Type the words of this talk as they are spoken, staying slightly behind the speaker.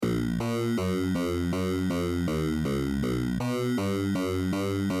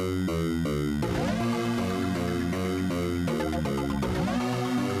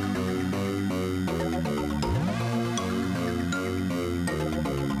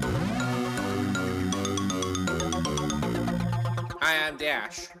Hi, I'm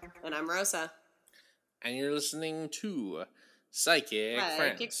Dash. And I'm Rosa. And you're listening to Psychic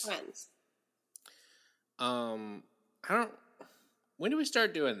Friends. When did we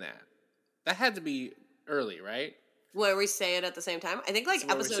start doing that? That had to be early, right? Where we say it at the same time? I think like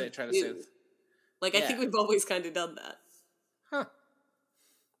episode 2. I think we've always kind of done that. Huh.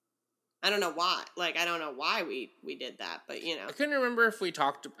 I don't know why. I don't know why we did that, but you know. I couldn't remember if we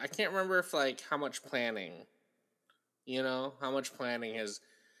talked. I can't remember if how much planning. How much planning has,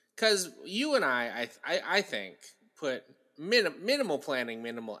 because you and I think put minimal planning,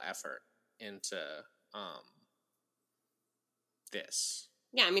 minimal effort into this.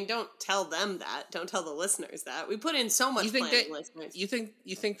 Yeah, I mean, don't tell them that. Don't tell the listeners that. We put in so much planning, listeners. You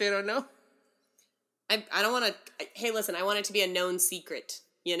think they don't know? I don't want to. Hey, listen, I want it to be a known secret.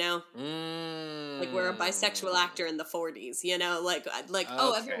 Like we're a bisexual actor in the 40s. Okay.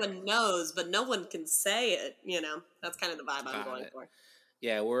 Everyone knows, but no one can say it. That's kind of the vibe I'm going for.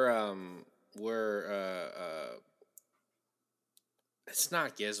 Yeah, it's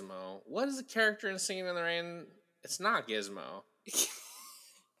not Gizmo. What is the character in Singing in the Rain? It's not Gizmo.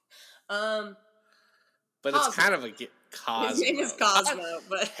 But Cosmo. It's kind of a Cosmo. His name is Cosmo,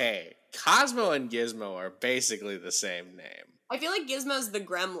 but hey, Cosmo and Gizmo are basically the same name. I feel like Gizmo's the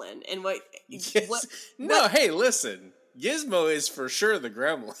gremlin, and hey, listen. Gizmo is for sure the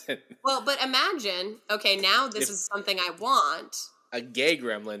gremlin. Well, but imagine, okay, now this is something I want. A gay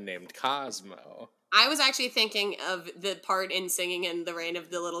gremlin named Cosmo. I was actually thinking of the part in Singing in the Rain of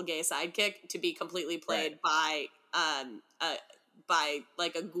the little gay sidekick to be completely played by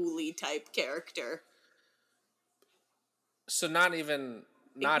like a ghoulie type character. So not even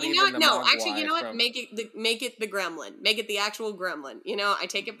the actually, you know what? Make it the gremlin. Make it the actual gremlin. I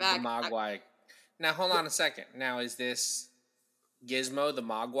take it back. The Mogwai. Now hold on a second. Now is this Gizmo the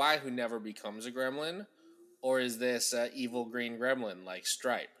Mogwai who never becomes a gremlin, or is this evil green gremlin like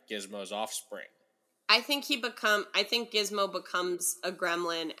Stripe, Gizmo's offspring? I think Gizmo becomes a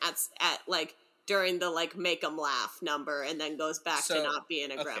gremlin at during the make 'em laugh number, and then goes back to not being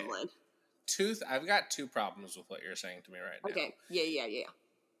a gremlin. I've got two problems with what you're saying to me right now. Okay. Yeah.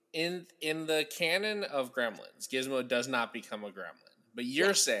 In the canon of Gremlins, Gizmo does not become a gremlin. But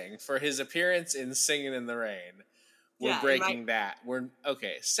you're saying for his appearance in Singing in the Rain, we're breaking that.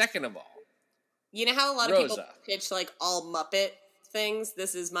 Second of all, you know how a lot of people pitch all Muppet things?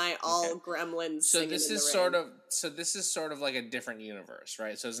 This is my all Gremlins. So this is sort of like a different universe,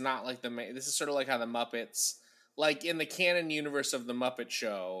 right? So it's not like this is sort of like how the Muppets, like in the canon universe of the Muppet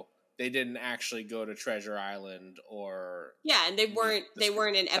Show, they didn't actually go to Treasure Island or and they weren't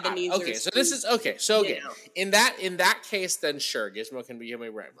in Ebenezer. Okay, so this is okay. So in that case, then sure, Gizmo can become a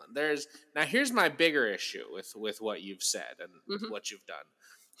gremlin. Here's my bigger issue with what you've said and what you've done.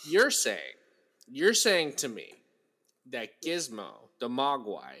 You're saying to me that Gizmo the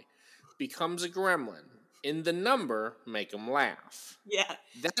Mogwai becomes a gremlin in the number Make 'Em Laugh. Yeah,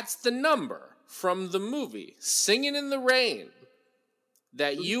 that's the number from the movie Singing in the Rain.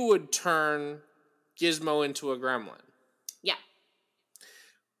 That you would turn Gizmo into a gremlin. Yeah.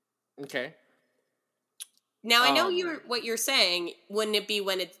 Okay. Now I know what you're saying. Wouldn't it be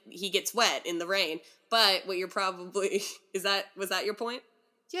when he gets wet in the rain? But what you're probably was that your point?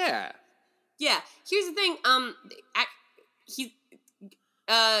 Yeah. Yeah. Here's the thing.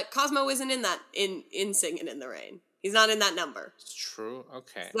 Cosmo isn't in that in Singing in the Rain. He's not in that number. It's true.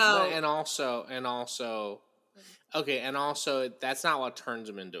 Okay. So, and also. Okay, and also, that's not what turns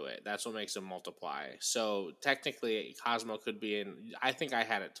him into it. That's what makes him multiply. So, technically, Cosmo could be in... I think I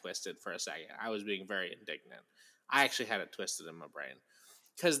had it twisted for a second. I was being very indignant. I actually had it twisted in my brain.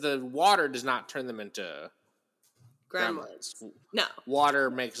 Because the water does not turn them into... gremlins. No. Water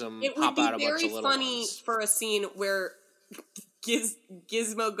makes them pop out a bunch of little ones. It would be very funny for a scene where...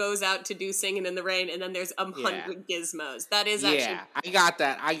 Gizmo goes out to do Singing in the Rain, and then there's 100 Gizmos. That is actually... Yeah,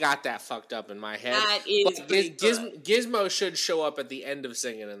 I got that fucked up in my head. That is Gizmo should show up at the end of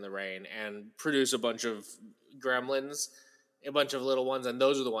Singing in the Rain and produce a bunch of gremlins, a bunch of little ones, and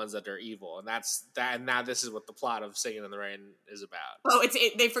those are the ones that are evil. And that's that. And now this is what the plot of Singing in the Rain is about. Oh,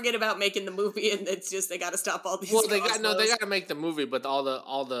 they forget about making the movie, and it's just they got to stop all these. Well, they got to make the movie, but all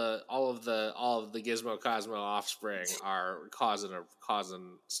of the Gizmo Cosmo offspring are causing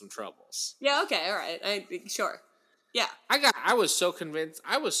some troubles. Yeah. Okay. All right. Sure. Yeah. I was so convinced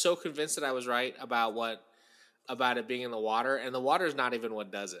that I was right about it being in the water, and the water is not even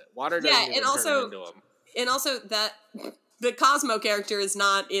what does it. Water doesn't even turn into them. And also that. The Cosmo character is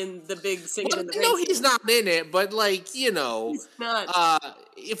not in the big Singing in the Rain. No, he's not in it, but he's not.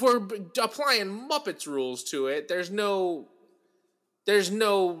 If we're applying Muppets rules to it, there's no There's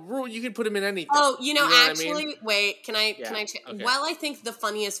no rule. You can put him in anything. Oh, actually, I mean? Wait, can I Okay. While I think the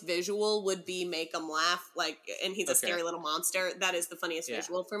funniest visual would be make him laugh, and he's a scary little monster, that is the funniest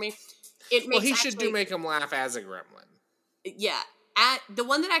visual for me. He should make him laugh as a gremlin. Yeah. The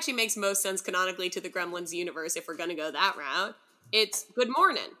one that actually makes most sense canonically to the Gremlins universe, if we're going to go that route, it's Good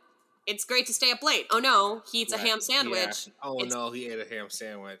Morning. It's great to stay up late. Oh no, he eats a ham sandwich. Yeah. Oh no, he ate a ham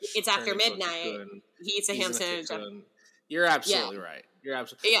sandwich. It's after midnight. He eats a ham sandwich. You're absolutely right. Yeah.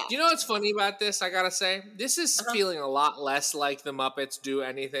 Do you know what's funny about this? I gotta say, this is feeling a lot less like the Muppets Do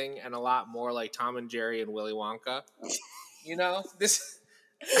Anything, and a lot more like Tom and Jerry and Willy Wonka. This.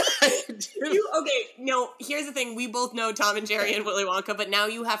 No, here's the thing. We both know Tom and Jerry and Willy Wonka, but now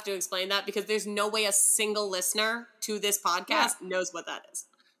you have to explain that, because there's no way a single listener to this podcast knows what that is.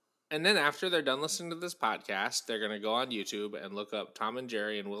 And then after they're done listening to this podcast, they're going to go on YouTube and look up Tom and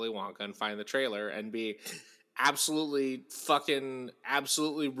Jerry and Willy Wonka and find the trailer and be absolutely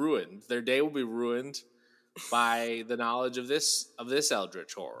ruined. Their day will be ruined by the knowledge of this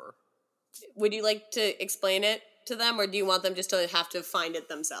eldritch horror. Would you like to explain it to them, or do you want them just to have to find it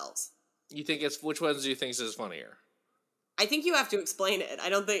themselves? Which ones do you think is funnier? I think you have to explain it. I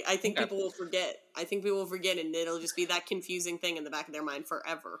think people will forget. I think people will forget, and it'll just be that confusing thing in the back of their mind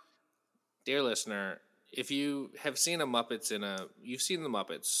forever. Dear listener, if you have seen you've seen the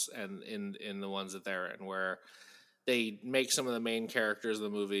Muppets and in the ones that they're in, where they make some of the main characters of the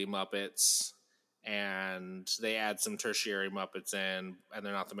movie Muppets, and they add some tertiary Muppets in, and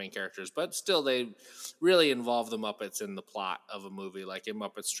they're not the main characters, but still they really involve the Muppets in the plot of a movie, like in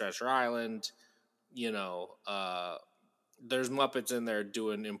Muppets Treasure Island. There's Muppets in there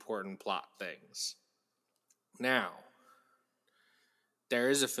doing important plot things. Now, there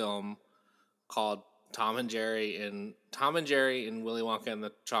is a film called Tom and Jerry and Willy Wonka and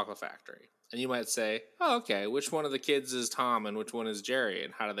the Chocolate Factory. And you might say, oh, okay, which one of the kids is Tom and which one is Jerry,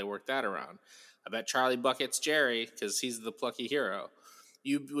 and how do they work that around? I bet Charlie Bucket's Jerry because he's the plucky hero.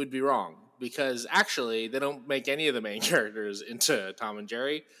 You would be wrong, because actually they don't make any of the main characters into Tom and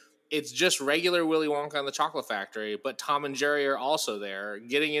Jerry. It's just regular Willy Wonka and the Chocolate Factory, but Tom and Jerry are also there,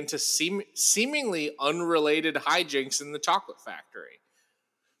 getting into seemingly unrelated hijinks in the Chocolate Factory.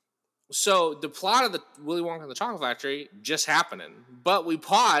 So the plot of the Willy Wonka and the Chocolate Factory just happening, but we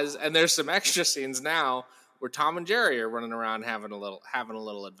pause and there's some extra scenes now where Tom and Jerry are running around having a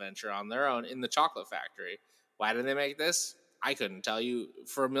little adventure on their own in the Chocolate Factory. Why did they make this? I couldn't tell you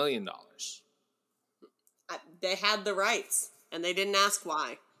for $1 million. They had the rights, and they didn't ask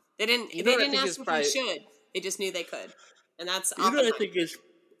why. They didn't ask if they should. They just knew they could, and that's. I think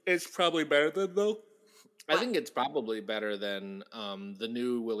it's probably better than though. What? I think it's probably better than the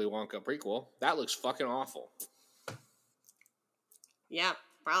new Willy Wonka prequel. That looks fucking awful. Yeah,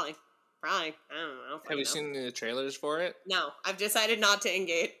 probably. I don't know. Have you seen the trailers for it? No, I've decided not to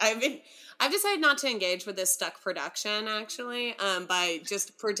engage. I've decided not to engage with this stuck production, actually, by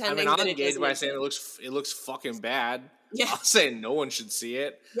just pretending. I'll engage by saying it looks fucking bad. Yeah. I'll say no one should see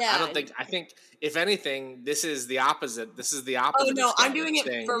it. Yeah. I think if anything, this is the opposite. Oh no, I'm doing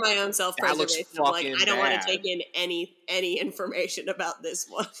it for my own self-preservation. I don't want to take in any information about this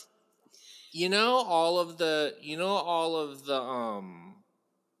one. All of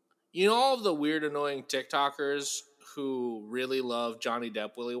the weird, annoying TikTokers who really love Johnny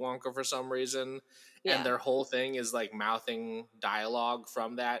Depp Willy Wonka for some reason, and their whole thing is like mouthing dialogue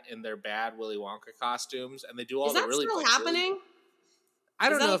from that in their bad Willy Wonka costumes, and they do all the really. Is that still happening? I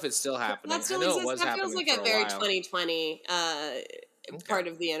don't know if it's still happening. That still exists. That feels like a very 2020 part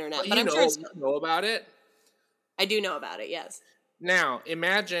of the internet. But I'm sure you know about it. I do know about it. Yes. Now,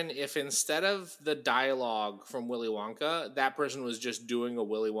 imagine if instead of the dialogue from Willy Wonka, that person was just doing a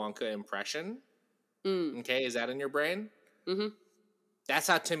Willy Wonka impression. Okay, is that in your brain? Mm-hmm. That's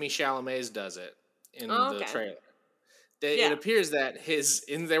how Timmy Chalamet's does it in the trailer. It appears that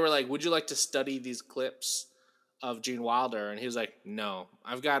they were like, would you like to study these clips of Gene Wilder? And he was like, no,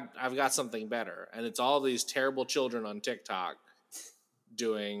 I've got something better. And it's all these terrible children on TikTok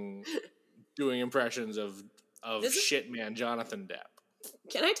doing impressions of shit man Jonathan Depp.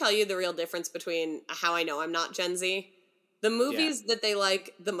 Can I tell you the real difference between how I know I'm not Gen Z? The movies that they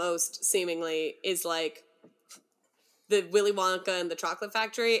like the most, seemingly, is like the Willy Wonka and the Chocolate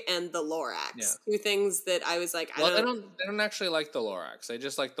Factory and the Lorax. Yeah. Two things that I was like, they don't actually like the Lorax. They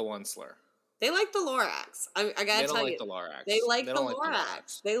just like the Onceler. They like the Lorax. I gotta tell you. They like the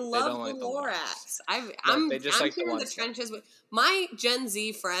Lorax. They love the Lorax. I'm here in the trenches with my Gen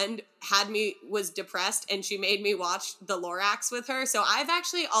Z friend was depressed and she made me watch the Lorax with her. So I've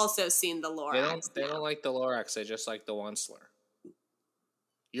actually also seen the Lorax. They don't like the Lorax. They just like the Onceler.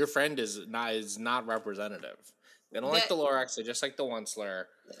 Your friend is not representative. They don't like the Lorax. They just like the Once-ler.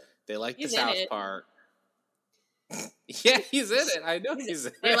 They like the South Park. Yeah, he's in it. I know he's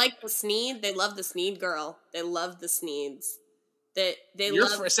in it. They like the Sneed. They love the Sneed girl. They love the Sneeds. They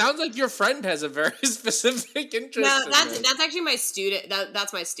sounds like your friend has a very specific interest. No, that's actually my student.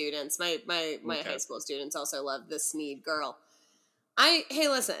 That's my students. My high school students also love the Sneed girl. Hey,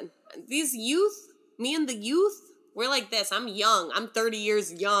 listen, these youth, me and the youth, we're like this. I'm young. I'm 30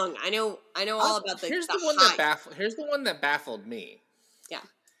 years young. I know all about the. Here's the one that baffled me. Yeah,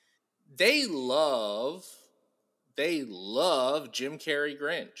 they love Jim Carrey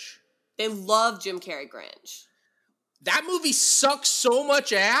Grinch. They love Jim Carrey Grinch. That movie sucks so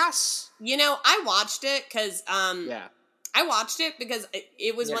much ass. You know, I watched it because I watched it because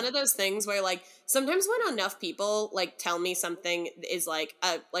it was one of those things where, like, sometimes when enough people, like, tell me something is, like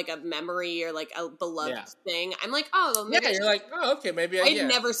a memory or, like, a beloved thing, I'm like, oh, well, maybe you're like, oh, okay, maybe I'd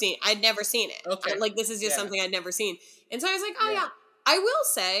never seen it. Okay. Like, this is just something I'd never seen. And so I was like, oh, yeah. I will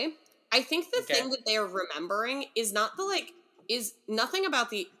say, I think the thing that they're remembering is not is nothing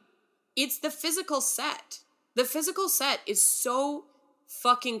about it's the physical set. The physical set is so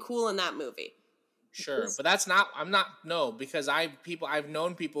fucking cool in that movie. Sure, but because I've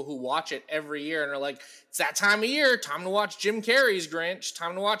known people who watch it every year and are like, it's that time of year, time to watch Jim Carrey's Grinch,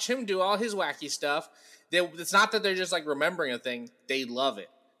 time to watch him do all his wacky stuff. It's not that they're just like remembering a thing; they love it.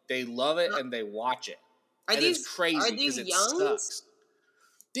 They love it and they watch it. It's crazy because it sucks.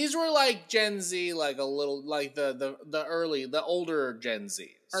 These were like Gen Z, like a little like the older Gen Zs.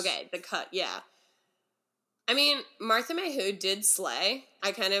 Okay, the cut, yeah. I mean, Martha May Who did slay.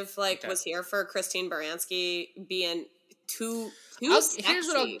 I kind of was here for Christine Baranski being too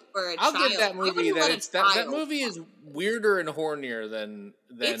sexy for a child. I'll give that movie that movie is weirder and hornier than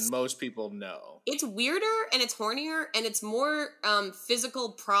most people know. It's weirder and it's hornier and it's more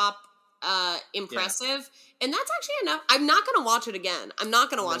physical prop impressive. And that's actually enough. I'm not going to watch it again. I'm not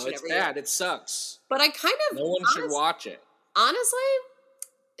going to watch it every year. It's bad. It sucks. But I kind of... No one should watch it. Honestly...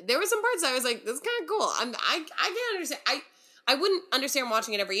 There were some parts I was like, this is kind of cool. I can't understand. I wouldn't understand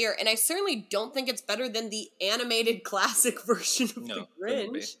watching it every year, and I certainly don't think it's better than the animated classic version of the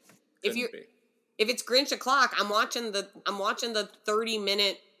Grinch. If it's Grinch o'clock, I'm watching the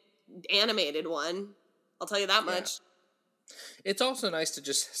 30-minute animated one. I'll tell you that much. It's also nice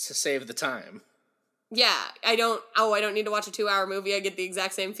to save the time. Yeah, I don't need to watch a 2-hour movie. I get the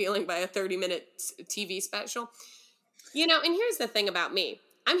exact same feeling by a 30-minute TV special. You know, and here's the thing about me.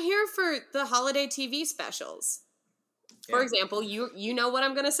 I'm here for the holiday TV specials. Yeah. For example, you know what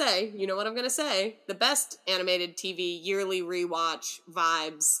I'm going to say. You know what I'm going to say. The best animated TV yearly rewatch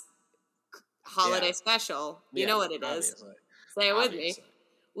vibes holiday special. You know what it is. Say it with me.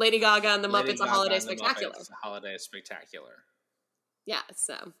 Lady Gaga and the Muppets: A Holiday Spectacular. A Holiday Spectacular. Yeah,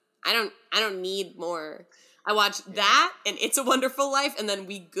 so I don't need more. I watch that and It's a Wonderful Life and then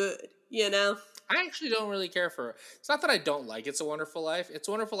we good, you know? I actually don't really care for... It's not that I don't like It's a Wonderful Life. It's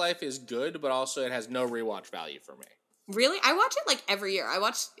a Wonderful Life is good, but also it has no rewatch value for me. Really? I watch it like every year. I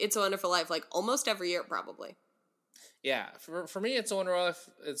watch It's a Wonderful Life like almost every year, probably. Yeah. For me, It's a Wonderful Life,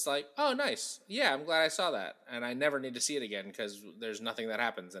 it's like, oh, nice. Yeah, I'm glad I saw that. And I never need to see it again because there's nothing that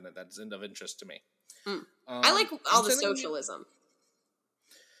happens in it that's of interest to me. I like all the socialism.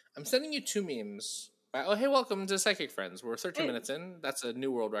 I'm sending you 2 memes. Oh, hey, welcome to Psychic Friends. We're 13 minutes in. That's a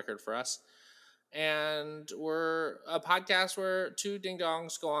new world record for us. And we're a podcast where 2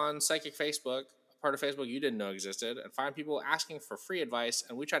 ding-dongs go on Psychic Facebook, a part of Facebook you didn't know existed, and find people asking for free advice,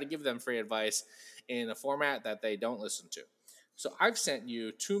 and we try to give them free advice in a format that they don't listen to. So I've sent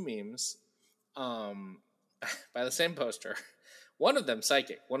you 2 memes by the same poster. One of them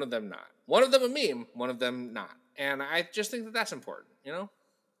psychic, one of them not. One of them a meme, one of them not. And I just think that that's important, you know?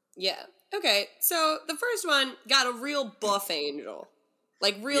 Yeah. Okay, so the first one got a real buff angel.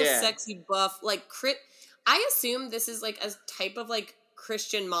 Like, real sexy buff, like, I assume this is, like, a type of, like,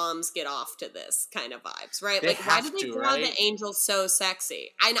 Christian moms get off to this kind of vibes, right? Like, why do they draw the angel so sexy?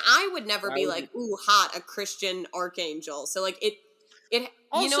 And I would never be like, ooh, hot, a Christian archangel. So, like, it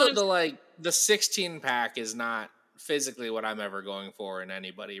also, you know the 16-pack is not physically what I'm ever going for in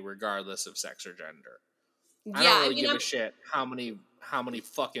anybody, regardless of sex or gender. I don't really give a shit how many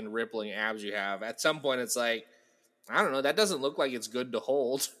fucking rippling abs you have. At some point, it's like, I don't know. That doesn't look like it's good to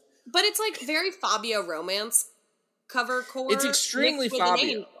hold. But it's like very Fabio romance cover core. It's extremely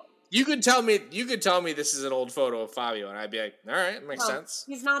Fabio. You could tell me this is an old photo of Fabio, and I'd be like, all right, makes sense.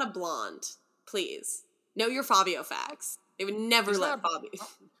 He's not a blonde. Please know your Fabio facts. They would never let Fabio.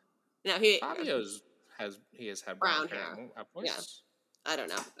 No, Fabio has had brown hair. Yeah, I don't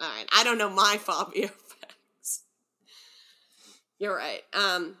know. All right, I don't know my Fabio facts. You're right.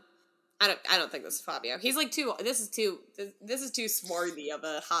 I don't think this is Fabio. He's like this is too swarthy of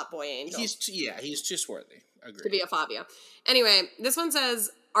a hot boy angel. He's too swarthy. Agreed. To be a Fabio. Anyway, this one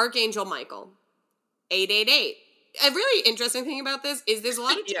says Archangel Michael, 888. A really interesting thing about this is there's a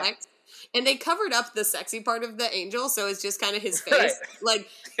lot of text, and they covered up the sexy part of the angel, so it's just kind of his face. Right. Like,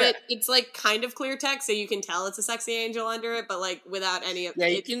 but it's like kind of clear text, so you can tell it's a sexy angel under it, but like without any of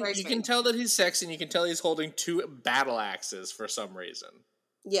you can tell that he's sexy, and you can tell he's holding 2 battle axes for some reason.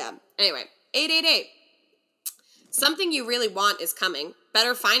 Yeah. Anyway, 888. Something you really want is coming.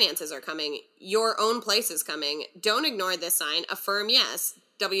 Better finances are coming. Your own place is coming. Don't ignore this sign. Affirm yes.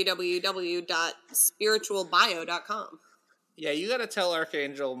 www.spiritualbio.com. Yeah, you got to tell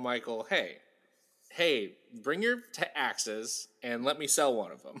Archangel Michael, hey, bring your axes and let me sell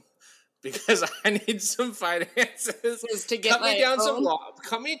one of them. Because I need some finances. To get cut me down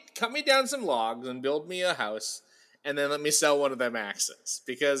some logs and build me a house. And then let me sell one of them axes.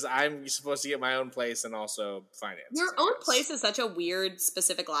 Because I'm supposed to get my own place and also finance. Your own place is such a weird,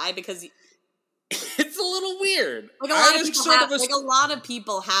 specific lie because... It's a little weird. Like a lot of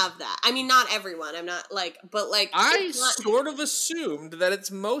people have that. I mean, not everyone. I'm not like... But like... I sort of assumed that it's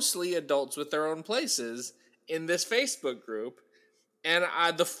mostly adults with their own places in this Facebook group. And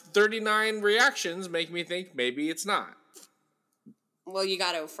the 39 reactions make me think maybe it's not. Well, you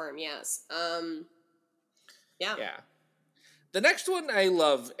got to affirm, yes. Yeah. The next one I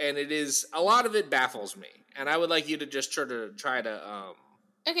love, and a lot of it baffles me, and I would like you to just try to.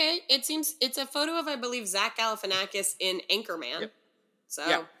 Okay, it's a photo of, I believe, Zach Galifianakis in Anchorman. Yep. So.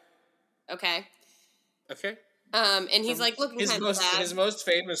 Yep. Okay. And he's like looking kind of sad. His most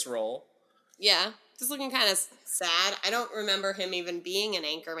famous role. Yeah. Just looking kind of sad. I don't remember him even being an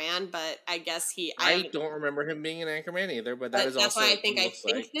Anchorman, but I guess I don't remember him being an Anchorman either, but that's why I think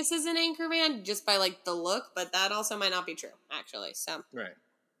this is an Anchorman just by like the look, but that also might not be true, actually. So right.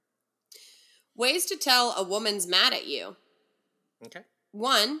 Ways to tell a woman's mad at you. Okay.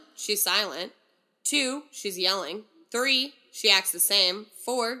 1, she's silent. 2, she's yelling. 3, she acts the same.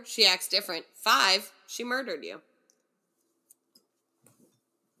 4, she acts different. 5, she murdered you.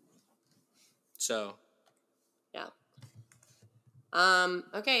 So, yeah.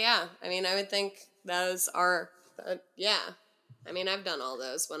 Okay, yeah. I mean, I would think those are, yeah. I mean, I've done all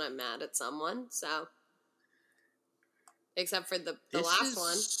those when I'm mad at someone, so. Except for the last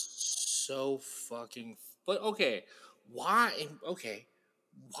one. So fucking, but okay. Why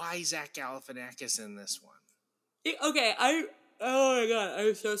Zach Galifianakis in this one? Okay, oh my god,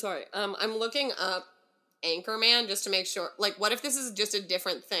 I'm so sorry. I'm looking up Anchorman just to make sure, like, what if this is just a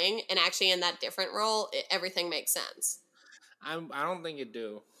different thing and actually in that different role everything makes sense? I don't think it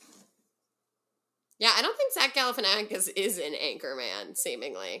do. Yeah, I don't think Zach Galifianakis is in Anchorman,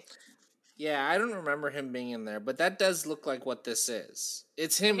 seemingly. Yeah, I don't remember him being in there, but that does look like what this is.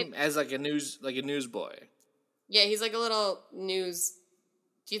 It's him as like a newsboy. Yeah, he's like a little news.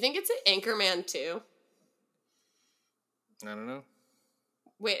 Do you think it's an Anchorman 2? I don't know.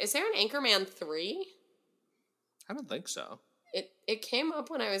 Wait, is there an Anchorman 3? I don't think so. It came up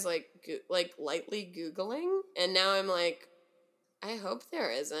when I was like lightly Googling, and now I'm like, I hope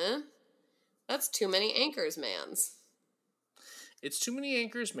there isn't. That's too many anchors, mans. It's too many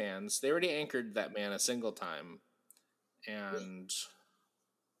anchors, mans. They already anchored that man a single time, and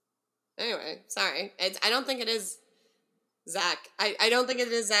anyway, sorry. I don't think it is Zach. I don't think it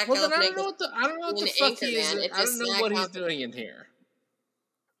is Zach. Well, then I don't know what the fuck he is. I don't know what he's doing in here.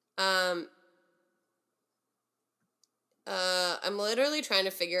 I'm literally trying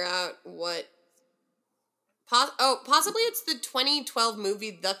to figure out what... possibly it's the 2012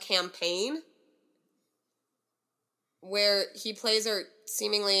 movie The Campaign, where he plays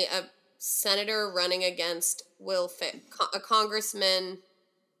seemingly a senator running against a congressman,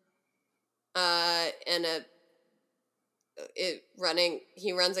 and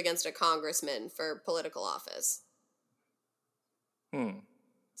he runs against a congressman for political office.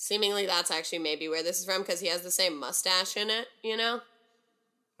 Seemingly that's actually maybe where this is from, because he has the same mustache in it, you know?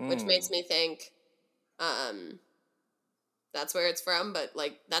 Which makes me think that's where it's from, but,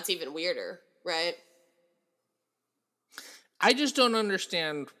 like, that's even weirder, right? I just don't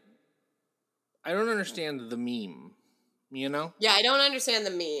understand. I don't understand the meme, you know? Yeah, I don't understand the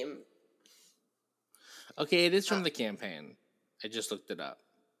meme. Okay, it is from The Campaign. I just looked it up.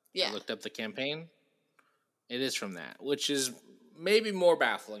 Yeah. I looked up The Campaign. It is from that, which is... maybe more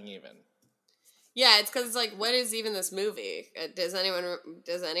baffling even. Yeah, it's because it's like, what is even this movie? Does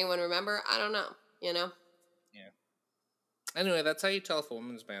anyone remember? I don't know, you know? Yeah. Anyway, that's how you tell if a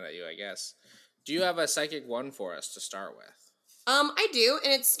woman's mad at you, I guess. Do you have a psychic one for us to start with? I do,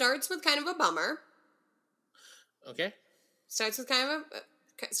 and it starts with kind of a bummer. Okay. Starts with kind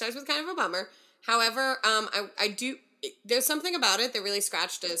starts with kind of a bummer. However, I do. There's something about it that really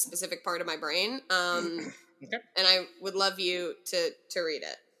scratched a specific part of my brain. Okay. And I would love you to read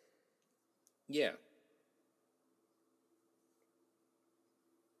it. Yeah.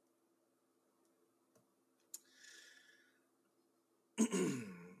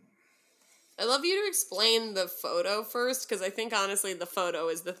 I'd love you to explain the photo first, because I think, honestly, the photo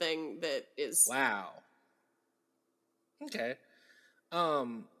is the thing that is... Wow. Okay.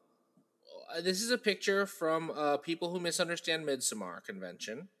 This is a picture from People Who Misunderstand Midsommar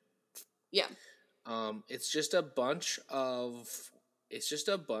convention. Yeah. It's just a bunch of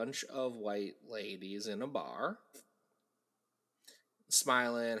white ladies in a bar,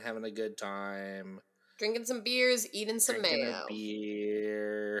 smiling, having a good time, drinking some beers, eating some mayo. A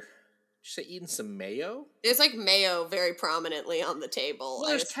beer. Did you say eating some mayo? There's like mayo very prominently on the table. Well,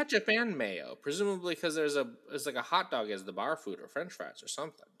 there's ketchup and mayo, presumably because there's like a hot dog as the bar food or French fries or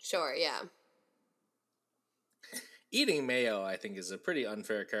something. Sure, yeah. Eating mayo, I think, is a pretty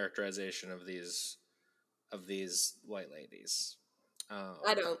unfair characterization of these white ladies.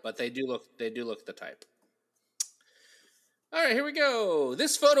 I don't. But they do look the type. All right, here we go.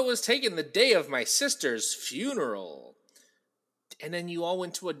 This photo was taken the day of my sister's funeral. And then you all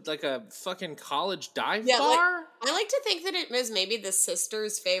went to a fucking college dive bar? I like to think that it was maybe the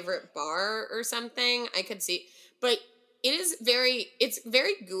sister's favorite bar or something. I could see. But it's very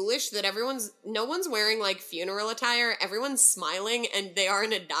ghoulish that no one's wearing like funeral attire. Everyone's smiling and they are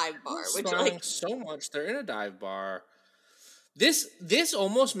in a dive bar. Smiling so much. They're in a dive bar. This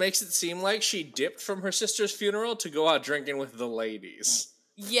almost makes it seem like she dipped from her sister's funeral to go out drinking with the ladies.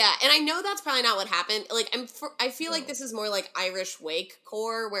 Yeah, and I know that's probably not what happened. Like, I feel like this is more like Irish wake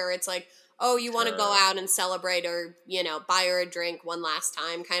core, where it's like, oh, you want to go out and celebrate, or buy her a drink one last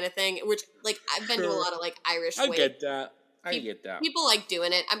time, kind of thing. Which, like, I've been to a lot of like Irish wake. I get that. People like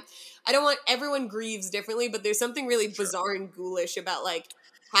doing it. I don't want everyone grieves differently, but there's something really bizarre and ghoulish about like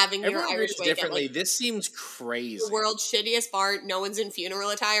having your Irish wake differently. At, like, this seems crazy. The world's shittiest bar. No one's in funeral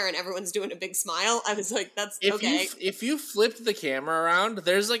attire, and everyone's doing a big smile. I was like, that's okay. If you flipped the camera around,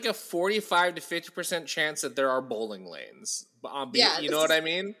 there's like a 45 to 50% chance that there are bowling lanes. You know what I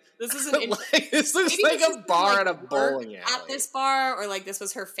mean? This is an this looks like a bar at a bowling alley. At this bar, or like this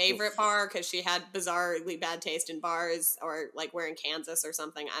was her favorite bar because she had bizarrely bad taste in bars, or like we're in Kansas or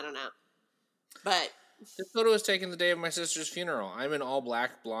something. I don't know, but. This photo was taken the day of my sister's funeral. I'm in all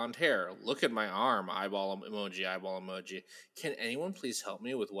black blonde hair. Look at my arm. Eyeball emoji. Can anyone please help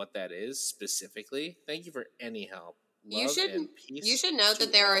me with what that is specifically? Thank you for any help. You should note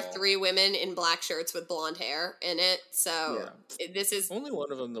that there are 3 women in black shirts with blonde hair in it. So this is only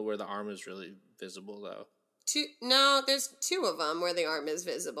one of them where the arm is really visible, though. There's 2 of them where the arm is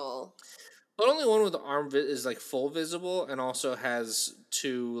visible. But only one with the arm is like full visible and also has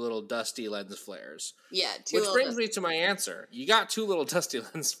 2 little dusty lens flares. Yeah, which brings me to my answer. You got 2 little dusty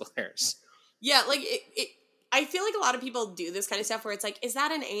lens flares. Yeah, like I feel like a lot of people do this kind of stuff where it's like, is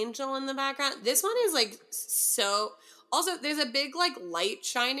that an angel in the background? This one is like so. Also, there's a big like light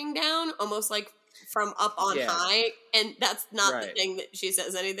shining down, almost like from up on high, and that's not the thing that she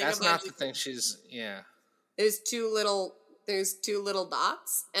says anything about. That's not the thing she's. There's two little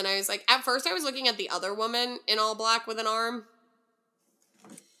dots, and I was like, at first I was looking at the other woman in all black with an arm,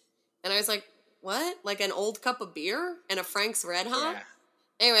 and I was like, what? Like an old cup of beer and a Frank's Red Hot? Yeah.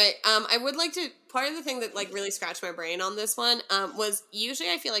 Anyway, I would like to, part of the thing that like really scratched my brain on this one was usually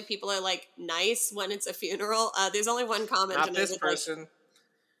I feel like people are like nice when it's a funeral. There's only one comment. Not this person.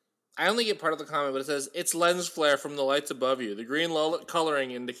 I only get part of the comment, but it says, it's lens flare from the lights above you. The green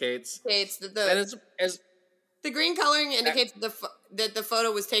coloring indicates the green coloring indicates that the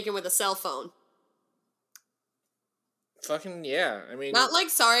photo was taken with a cell phone. Fucking yeah. I mean, not like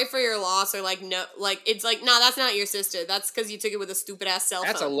sorry for your loss or like no, like it's like no, that's not your sister. That's because you took it with a stupid ass cell phone.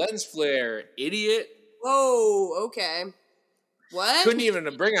 That's a lens flare, idiot. Whoa, okay. What? Couldn't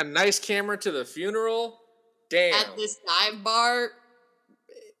even bring a nice camera to the funeral. Damn. At this dive bar.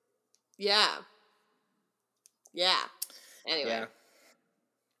 Yeah. Anyway. Yeah.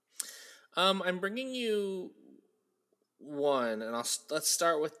 I'm bringing you one, and let's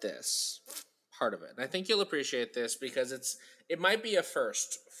start with this part of it. And I think you'll appreciate this because it might be a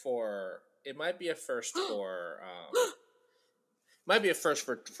first for my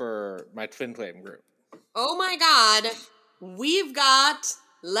twin flame group. Oh my god, we've got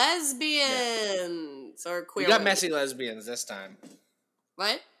lesbians or queer. We got women. messy lesbians this time.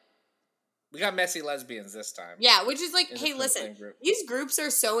 What? We got messy lesbians this time. Yeah, which is like, hey, listen, these groups are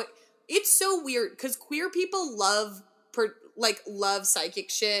it's so weird because queer people love like love psychic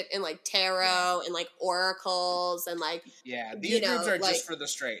shit and like tarot and like oracles and like these groups are like, just for the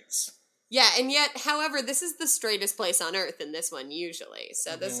straights. Yeah, and yet, however, this is the straightest place on earth in this one usually.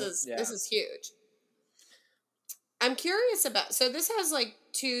 So this is huge. I'm curious about, so this has like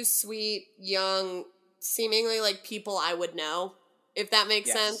two sweet, young, seemingly like people I would know, if that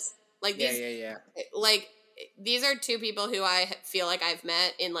makes sense. Like these, like these are two people who I feel like I've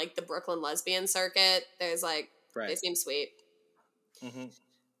met in like the Brooklyn lesbian circuit. There's like, they seem sweet. Mm-hmm.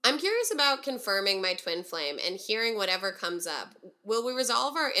 I'm curious about confirming my twin flame and hearing whatever comes up. Will we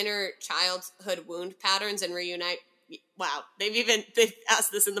resolve our inner childhood wound patterns and reunite? Wow, they've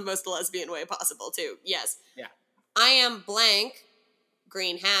asked this in the most lesbian way possible too. Yes. Yeah. I am blank,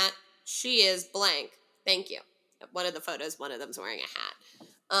 green hat. She is blank. Thank you. One of the photos, one of them's wearing a hat.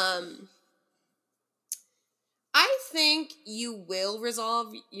 I think you will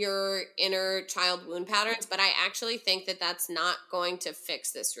resolve your inner child wound patterns, but I actually think that that's not going to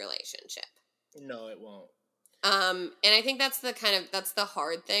fix this relationship. No, it won't. And I think that's the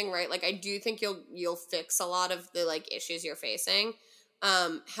hard thing, right? Like, I do think you'll fix a lot of the like issues you're facing.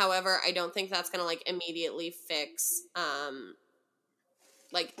 However, I don't think that's going to like immediately fix,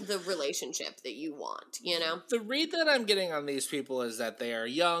 like the relationship that you want, you know? The read that I'm getting on these people is that they are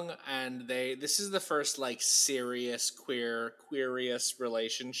young and this is the first like serious queeriest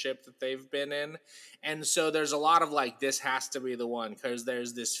relationship that they've been in. And so there's a lot of like, this has to be the one, because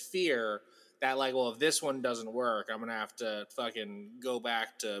there's this fear that like, well, if this one doesn't work, I'm going to have to fucking go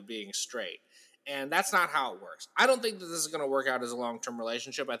back to being straight. And that's not how it works. I don't think that this is going to work out as a long-term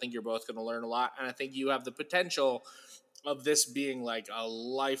relationship. I think you're both going to learn a lot. And I think you have the potential of this being like a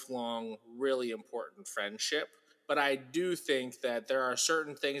lifelong, really important friendship. But I do think that there are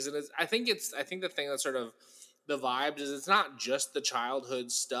certain things, and I think the thing that's sort of the vibes is it's not just the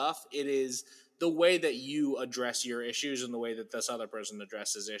childhood stuff. It is the way that you address your issues and the way that this other person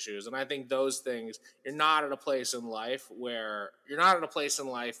addresses issues. And I think those things, you're not at a place in life where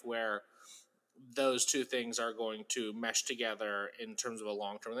those two things are going to mesh together in terms of a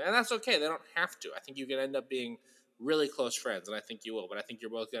long-term. And that's okay. They don't have to. I think you can end up being really close friends, and I think you will, but I think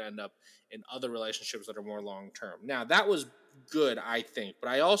you're both going to end up in other relationships that are more long-term. Now, that was good, I think, but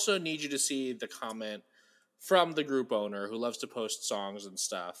I also need you to see the comment from the group owner who loves to post songs and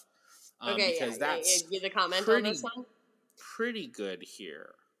stuff. Because that's the comment on this one? Pretty good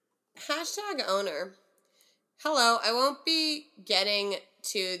here. #owner. Hello, I won't be getting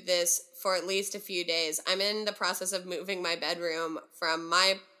to this for at least a few days. I'm in the process of moving my bedroom from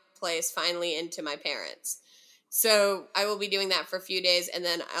my place finally into my parents'. So I will be doing that for a few days, and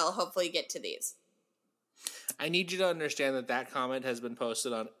then I'll hopefully get to these. I need you to understand that comment has been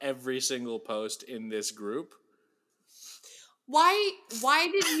posted on every single post in this group. Why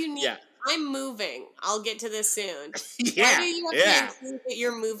did you need... I'm moving. I'll get to this soon. Why do you have to include that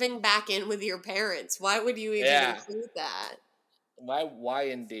you're moving back in with your parents? Why would you even include that? Why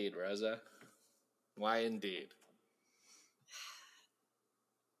indeed, Rosa? Why indeed?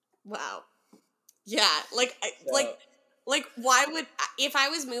 Wow. Yeah, like why would, if I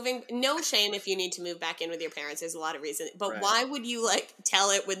was moving, no shame if you need to move back in with your parents, there's a lot of reasons, but why would you like tell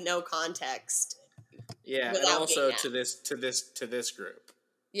it with no context? Yeah, and also to this group.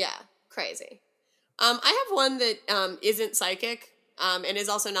 Yeah, crazy. I have one that isn't psychic, and is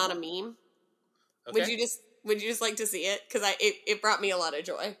also not a meme. Okay. Would you just like to see it? Because it brought me a lot of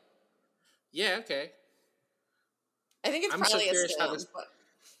joy. Yeah, okay. I think it's probably a scam, but...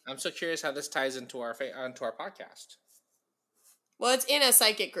 I'm so curious how this ties into our podcast. Well, it's in a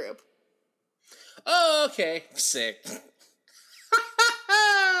psychic group. Oh, okay. Sick.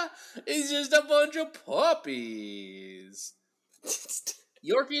 It's just a bunch of puppies.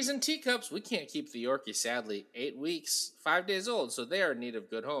 Yorkies and teacups. We can't keep the Yorkie, sadly. 8 weeks, 5 days old, so they are in need of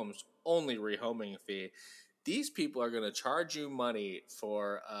good homes. Only rehoming fee. These people are going to charge you money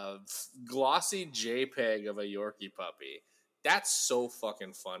for a glossy JPEG of a Yorkie puppy. That's so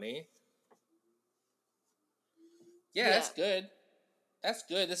fucking funny. Yeah, that's good. That's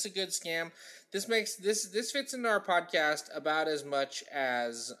good. That's a good scam. This fits into our podcast about as much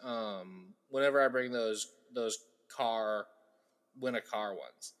as whenever I bring those win a car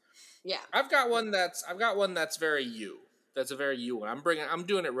ones. Yeah. I've got one that's very you. That's a very you one. I'm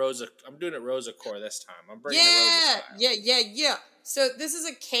doing it Rosa core this time. I'm bringing it Rosa style. Yeah. So this is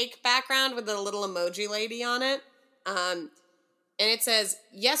a cake background with a little emoji lady on it. And it says,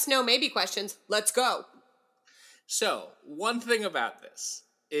 yes, no, maybe questions. Let's go. So, one thing about this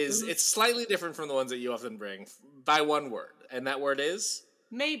is it's slightly different from the ones that you often bring by one word. And that word is?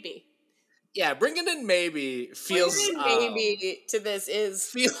 Maybe. Yeah, bringing in maybe feels... maybe to this is...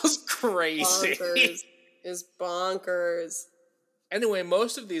 Feels crazy. Bonkers. Is bonkers. Anyway,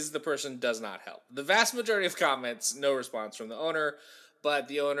 most of these, the person does not help. The vast majority of comments, no response from the owner, but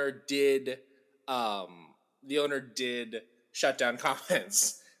the owner did shut down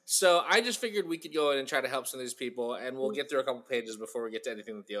comments. So I just figured we could go in and try to help some of these people, and we'll get through a couple pages before we get to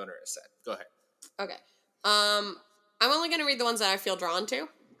anything that the owner has said. Go ahead. Okay. I'm only going to read the ones that I feel drawn to.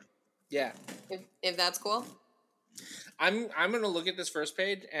 Yeah. If that's cool. I'm going to look at this first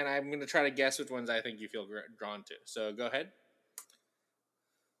page, and I'm going to try to guess which ones I think you feel drawn to. So go ahead.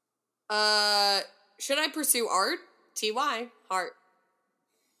 Should I pursue art? TY, heart.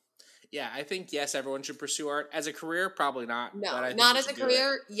 Yeah, I think yes, everyone should pursue art. As a career, probably not. No, but not as a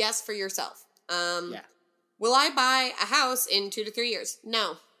career. Yes, for yourself. Yeah. Will I buy a house in 2 to 3 years?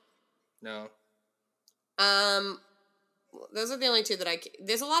 No. No. Those are the only two that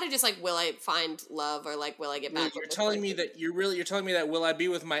there's a lot of just like, will I find love, or like, will I get back? You're telling me that will I be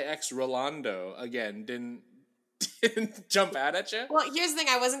with my ex Rolando again? Didn't jump out at you? Well, here's the thing.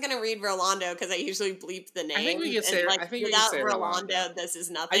 I wasn't going to read Rolando because I usually bleep the name. I think we could say. Like, I think without we could say Rolando, this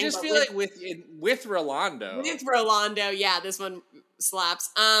is nothing. I just feel like with Rolando. With Rolando, yeah, this one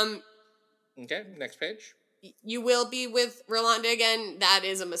slaps. Okay, next page. You will be with Rolando again. That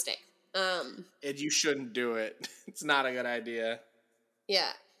is a mistake. And you shouldn't do it. It's not a good idea.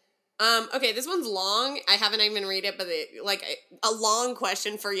 Yeah. Okay, this one's long. I haven't even read it, but a long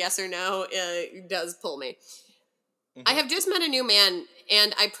question for yes or no does pull me. Mm-hmm. I have just met a new man,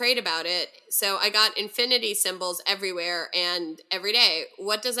 and I prayed about it, so I got infinity symbols everywhere and every day.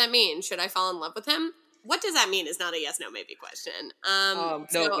 What does that mean? Should I fall in love with him? What does that mean is not a yes, no, maybe question. No,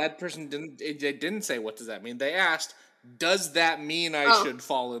 that person didn't. They didn't say what does that mean. They asked, does that mean I should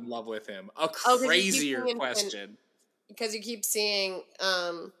fall in love with him? A crazier question. Because you keep seeing,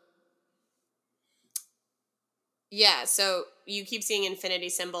 yeah, so you keep seeing infinity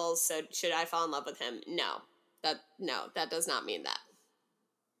symbols, so should I fall in love with him? No, that does not mean that.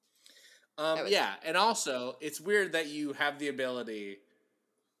 Yeah, and also, it's weird that you have the ability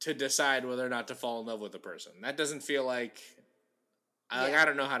to decide whether or not to fall in love with a person. That doesn't feel like, I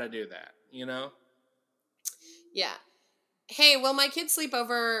don't know how to do that, you know? Yeah. Hey, will my kids sleep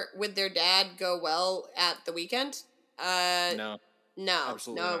over with their dad go well at the weekend? No. No.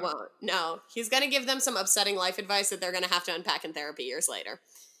 Absolutely no, not. It won't. No. He's going to give them some upsetting life advice that they're going to have to unpack in therapy years later.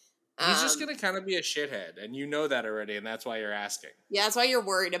 He's just going to kind of be a shithead, and you know that already, and that's why you're asking. Yeah, that's why you're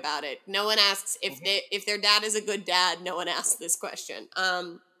worried about it. No one asks if their dad is a good dad. No one asks this question.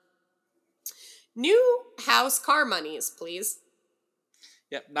 New house car monies, please.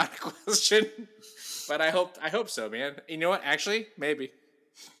 Yep, not a question, but I hope so, man. You know what? Actually, maybe.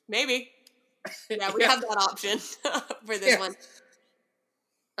 Yeah, we have that option for this one.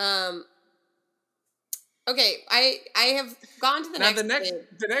 Okay, I have gone to the next page.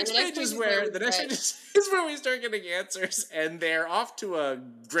 The next page is where we start getting answers, and they're off to a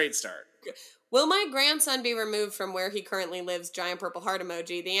great start. Will my grandson be removed from where he currently lives? Giant purple heart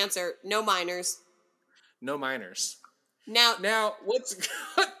emoji. The answer: no minors. No minors. Now, what's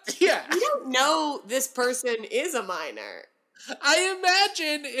yeah? We don't know this person is a minor. I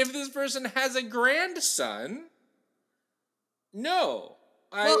imagine if this person has a grandson, no.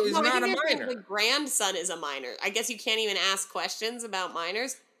 Is not a minor. The grandson is a minor. I guess you can't even ask questions about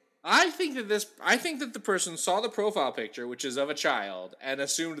minors. I think that the person saw the profile picture, which is of a child, and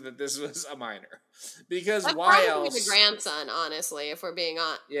assumed that this was a minor. Because That's why probably else? The grandson, honestly, if we're being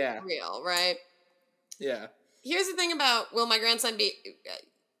real, right? Yeah. Here's the thing about will my grandson be?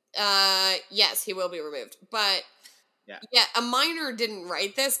 Yes, he will be removed, but. Yeah, a minor didn't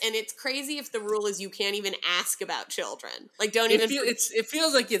write this, and it's crazy if the rule is you can't even ask about children. Like, don't even. It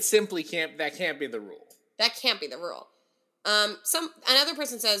feels like it simply can't. That can't be the rule. That can't be the rule. Another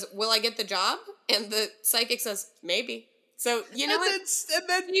person says, "Will I get the job?" And the psychic says, "Maybe." So you know what?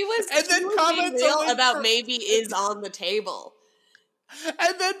 And then comments about maybe is on the table,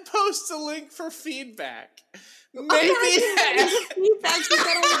 and then posts a link for feedback. Maybe.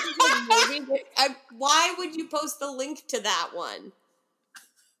 Why would you post the link to that one?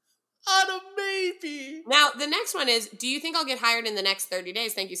 On a maybe. Now, the next one is, do you think I'll get hired in the next 30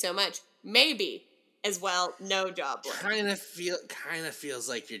 days? Thank you so much. Maybe as well. No job. Kind of feels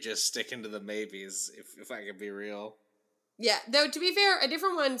like you're just sticking to the maybes, if I can be real. Yeah, though, to be fair, a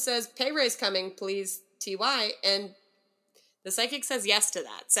different one says, pay raise coming, please, TY, and the psychic says yes to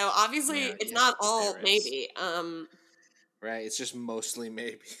that. So obviously it's not all maybe. Right, it's just mostly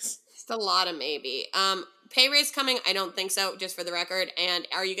maybes. It's a lot of maybe. Pay raise coming? I don't think so, just for the record. And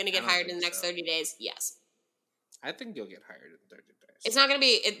are you going to get hired in the next 30 days? Yes. I think you'll get hired in 30 days. It's not going to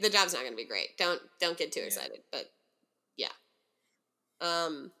be, the job's not going to be great. Don't get too excited, but yeah.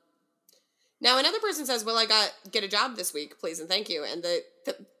 Now another person says, "Will I get a job this week, please and thank you?" And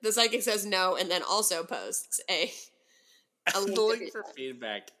the psychic says no, and then also posts a the link for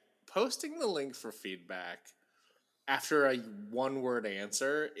feedback. Posting the link for feedback after a one-word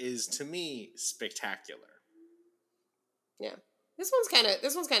answer is, to me, spectacular. Yeah, this one's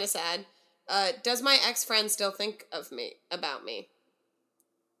kind of sad. Does my ex-friend still think about me?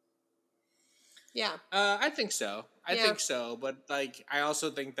 Yeah. I think so. I think so, but like, I also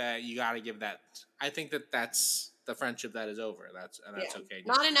think that you got to give that. I think that that's the friendship that is over. That's okay.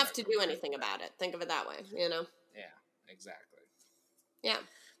 Not enough to do anything about it. Think of it that way. You know. Yeah. Exactly. Yeah.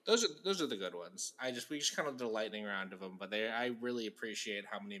 Those are the good ones. We just kind of did a lightning round of them, but I really appreciate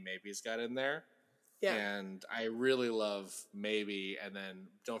how many maybes got in there. Yeah. And I really love maybe, and then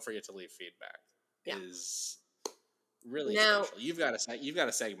don't forget to leave feedback. Yeah. Is really special. You've got a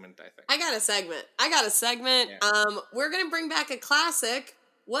segment, I think. I got a segment. Yeah. We're gonna bring back a classic.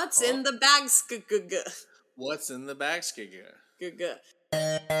 What's in the bag? What's in the bag?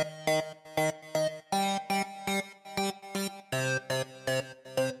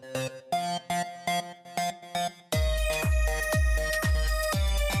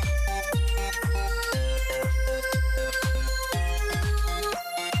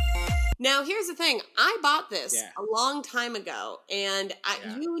 Now, here's the thing. I bought this a long time ago, and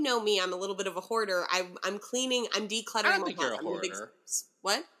you know me, I'm a little bit of a hoarder. I'm cleaning, I'm decluttering. I don't think you're a hoarder.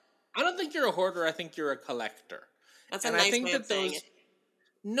 What? I don't think you're a hoarder. I think you're a collector. That's a nice way of saying it.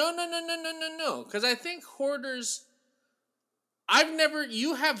 No. Because I think hoarders...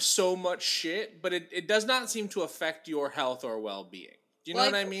 You have so much shit, but it does not seem to affect your health or well-being. Do you know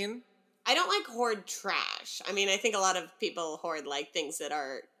what I mean? I don't like hoard trash. I mean, I think a lot of people hoard like things that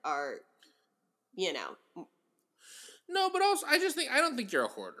are you know. No, but also I don't think you're a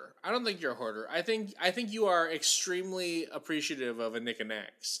hoarder. I think you are extremely appreciative of a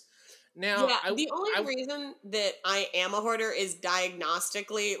knickknacks. Now, the only reason that I am a hoarder is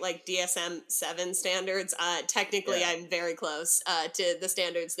diagnostically, like DSM-7 standards. Technically, I'm very close to the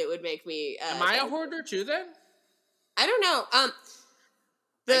standards that would make me. Am I a hoarder too? Then I don't know. I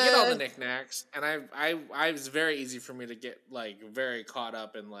get all the knickknacks, and I was very easy for me to get like very caught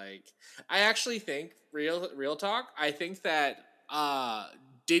up in like. I actually think real talk. I think that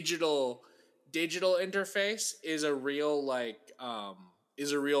digital interface is a real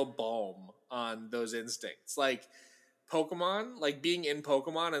balm on those instincts. Like Pokemon, like being in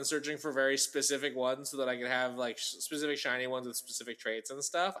Pokemon and searching for very specific ones so that I can have like specific shiny ones with specific traits and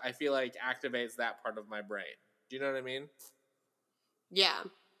stuff. I feel like activates that part of my brain. Do you know what I mean? Yeah.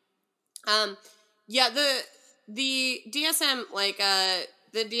 The DSM,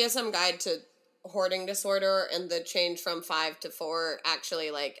 the DSM guide to hoarding disorder and the change from 5 to 4,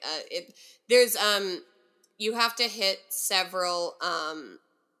 actually, there's, you have to hit several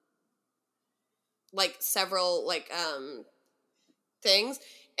things.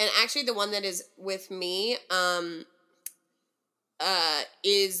 And actually the one that is with me,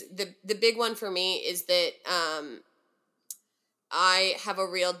 is the big one for me is that, I have a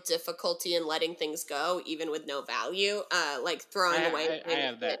real difficulty in letting things go, even with no value, throwing away things. I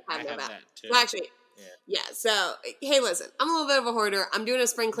have that too. Well, actually, yeah. So, hey, listen, I'm a little bit of a hoarder. I'm doing a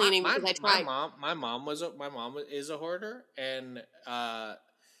spring cleaning because I tried. My mom is a hoarder, and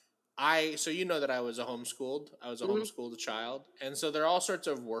so you know that I was homeschooled. I was a homeschooled child, and so there are all sorts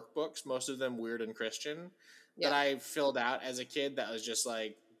of workbooks, most of them weird and Christian, that I filled out as a kid. That was just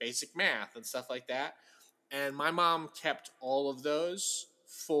like basic math and stuff like that. And my mom kept all of those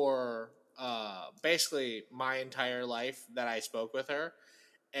for basically my entire life that I spoke with her.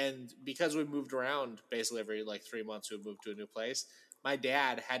 And because we moved around basically every 3 months, we moved to a new place, my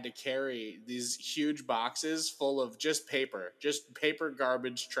dad had to carry these huge boxes full of just paper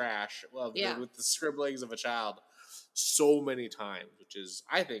garbage trash with the scribblings of a child so many times, which is,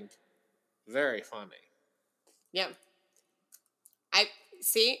 I think, very funny. Yeah.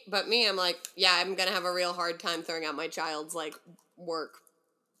 See, but me, I'm like, I'm going to have a real hard time throwing out my child's, work.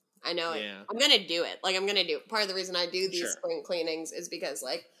 I know it. I'm going to do it. I'm going to do it. Part of the reason I do these spring cleanings is because,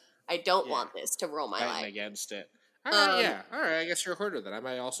 I don't want this to roll my life. Against it. All right, All right, I guess you're a hoarder then. I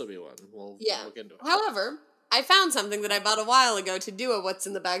might also be one. We'll look into it. However, I found something that I bought a while ago to do a What's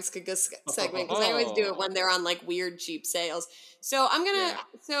in the Bag segment, because I always do it when they're on, weird, cheap sales. So I'm going to...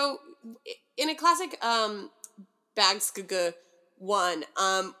 So, in a classic Bag one,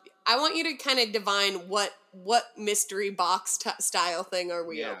 I want you to kind of divine what mystery box style thing are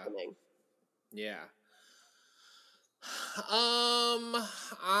we opening? Yeah. I'm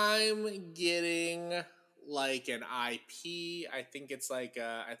getting an IP. I think it's an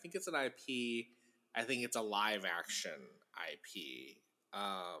IP. I think it's a live action IP.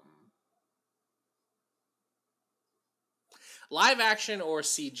 Live action or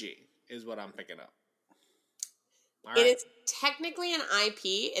CG is what I'm picking up. All right. It is technically an IP.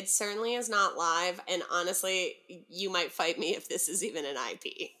 It certainly is not live. And honestly, you might fight me if this is even an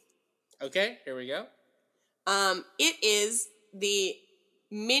IP. Okay, here we go. It is the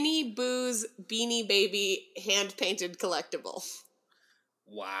Mini Boo's Beanie Baby hand-painted collectible.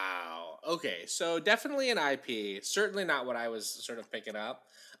 Wow. Okay, so definitely an IP. Certainly not what I was sort of picking up.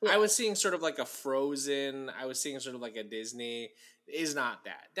 Yeah. I was seeing sort of like a Frozen. I was seeing sort of like a Disney. Is not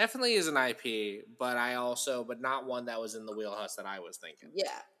that. Definitely is an IP, but not one that was in the wheelhouse that I was thinking. Yeah.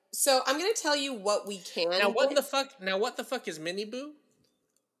 So I'm gonna tell you what we can. Now what the fuck is Mini Boo?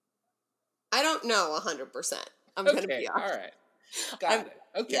 I don't know 100%. I'm gonna be honest. All right. Got it.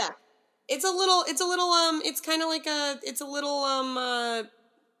 Okay. Yeah. It's a little it's kind of like a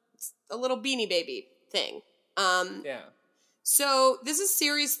little Beanie Baby thing. Yeah. So this is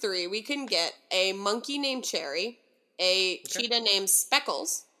series 3. We can get a monkey named Cherry, a cheetah named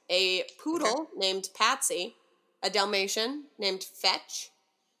Speckles, a poodle named Patsy, a Dalmatian named Fetch,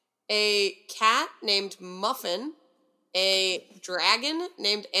 a cat named Muffin, a dragon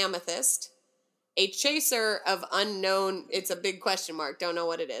named Amethyst, a chaser of unknown, it's a big question mark, don't know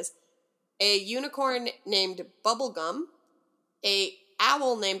what it is, a unicorn named Bubblegum, a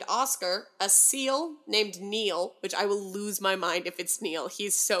owl named Oscar, a seal named Neil, which I will lose my mind if it's Neil.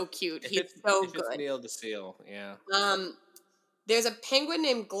 He's so cute. He's so good. It's Neil the seal, yeah. There's a penguin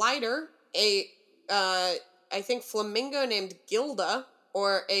named Glider, I think flamingo named Gilda,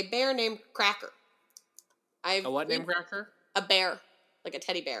 or a bear named Cracker. A what named Cracker? A bear, like a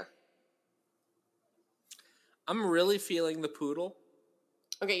teddy bear. I'm really feeling the poodle.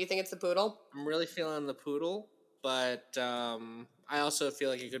 Okay, you think it's the poodle? I'm really feeling the poodle, but I also feel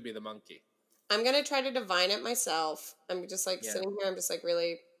like it could be the monkey. I'm going to try to divine it myself. I'm just sitting here, I'm just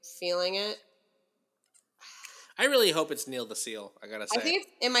really feeling it. I really hope it's Neil the seal, I gotta say. I think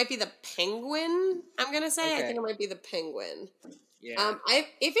it might be the penguin, I'm going to say. Okay. I think it might be the penguin. Yeah.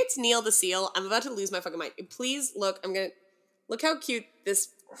 If it's Neil the seal, I'm about to lose my fucking mind. Please look, look how cute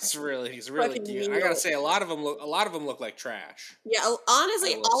this. He's really cute. Neil. I gotta say, a lot of them look like trash. Yeah,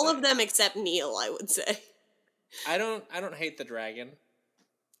 honestly, all of them except Neil, I would say. I don't hate the dragon.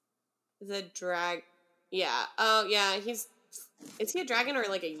 Yeah. Oh, yeah. Is he a dragon or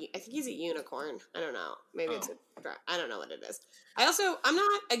I think he's a unicorn. I don't know. Maybe it's I don't know what it is. I'm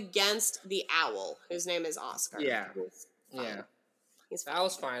not against the owl, whose name is Oscar. Yeah. Yeah. The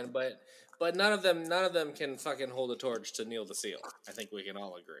owl's fine, but none of them can fucking hold a torch to Neil the seal. I think we can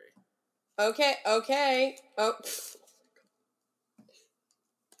all agree. Okay. Oh.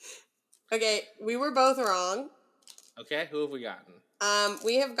 Okay, we were both wrong. Okay, who have we gotten?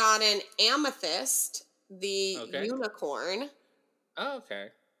 We have gotten Amethyst, the unicorn. Oh, okay.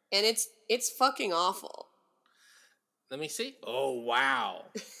 And it's fucking awful. Let me see. Oh, wow.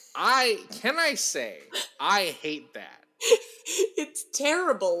 I hate that. It's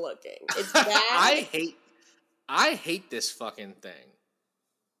terrible looking. It's bad. I hate this fucking thing.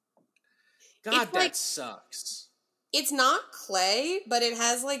 God, that sucks. It's not clay, but it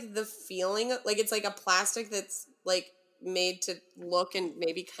has the feeling it's like a plastic that's made to look and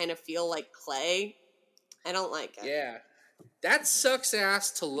maybe kind of feel like clay. I don't like it. Yeah. That sucks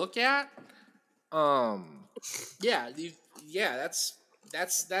ass to look at. Yeah,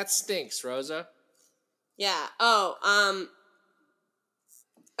 that stinks, Rosa. Yeah.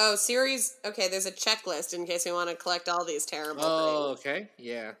 Series. Okay, there's a checklist in case we want to collect all these terrible things. Oh, okay.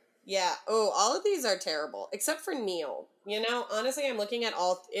 Yeah. Yeah. Oh, all of these are terrible except for Neil. Honestly, I'm looking at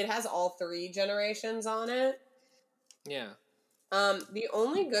it has all 3 generations on it. Yeah. The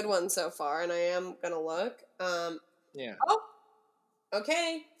only good one so far, and I am gonna look. Yeah. Oh.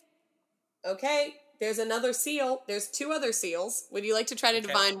 Okay. There's another seal. There's 2 other seals. Would you like to try to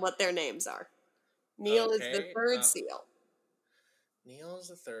divine what their names are? Neil is the 3rd seal. Neil is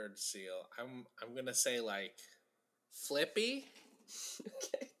the 3rd seal. I'm gonna say Flippy.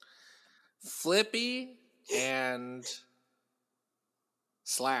 Okay. Flippy and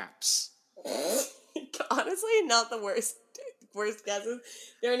Slaps. Honestly, not the worst guesses.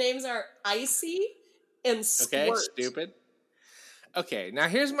 Their names are Icy and Squirt. Okay, stupid. Okay, now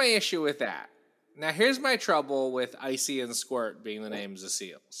here's my issue with that. Now here's my trouble with Icy and Squirt being the names of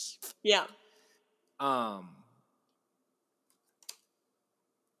seals. Yeah.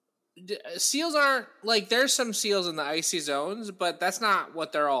 Seals aren't there's some seals in the icy zones, but that's not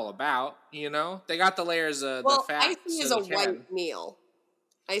what they're all about. They got the layers of the fat. Icy is a white Neil.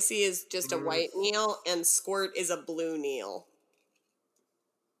 Icy is just a white Neil, and Squirt is a blue Neil.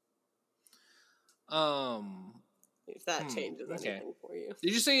 If that changes anything for you.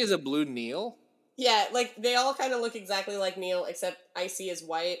 Did you say he's a blue Neil? Yeah, like they all kind of look exactly like Neil, except Icy is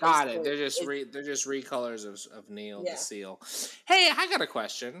white. Got it. They're just recolors of Neil the seal. Hey, I got a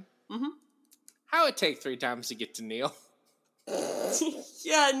question. Mm-hmm. How would it take 3 times to get to Neil?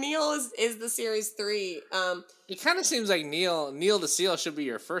 Yeah, Neil is the series 3. It kind of seems like Neil the seal should be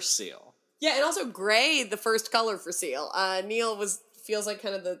your first seal. Yeah, and also gray, the first color for seal. Neil feels like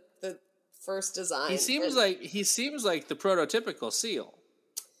kind of the first design. He seems like the prototypical seal.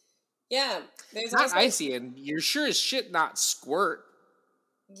 Yeah, there's not also Icy, and you're sure as shit not Squirt.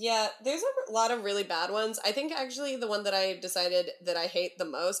 Yeah, there's a lot of really bad ones. I think actually the one that I decided that I hate the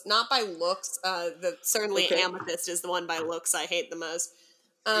most, not by looks, certainly Amethyst is the one by looks I hate the most.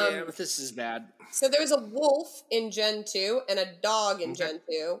 Yeah, Amethyst is bad. So there's a wolf in Gen 2 and a dog in Gen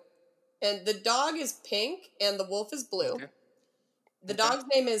 2. And the dog is pink and the wolf is blue. Okay. The dog's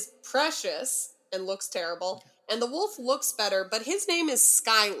name is Precious and looks terrible. And the wolf looks better, but his name is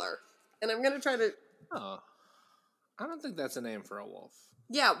Skylar. And I'm going to try to... Oh. I don't think that's a name for a wolf.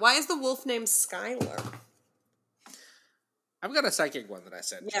 Yeah, why is the wolf named Skylar? I've got a psychic one that I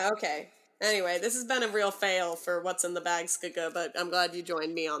said. Yeah, okay. Anyway, this has been a real fail for What's in the Bag, Skika, but I'm glad you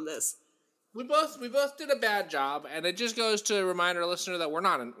joined me on this. We both did a bad job, and it just goes to remind our listener that we're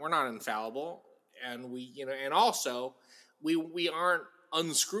not infallible, and and also we aren't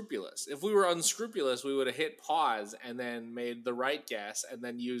unscrupulous. If we were unscrupulous, we would have hit pause and then made the right guess, and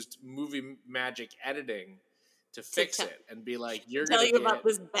then used movie magic editing to fix it and be like, you're gonna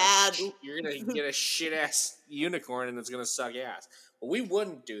get a shit ass unicorn and it's gonna suck ass. But we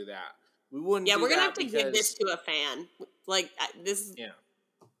wouldn't do that. We wouldn't. Yeah, we're gonna have to give this to a fan. Like this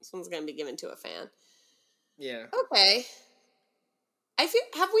one's gonna be given to a fan. Yeah. Okay.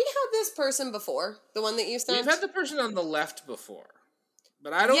 Have we had this person before? The one that you sent? We've had the person on the left before,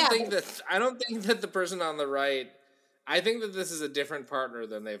 but I don't think that the person on the right. I think that this is a different partner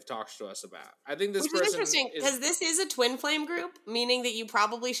than they've talked to us about. I think this person is interesting because this is a twin flame group, meaning that you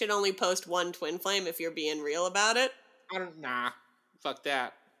probably should only post one twin flame if you're being real about it. Fuck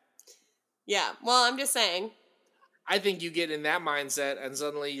that. Yeah, well, I'm just saying. I think you get in that mindset and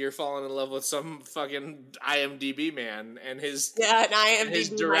suddenly you're falling in love with some fucking IMDb man and his direct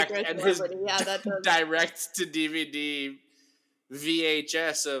direct to DVD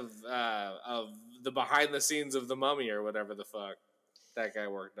VHS of the behind the scenes of The Mummy or whatever the fuck that guy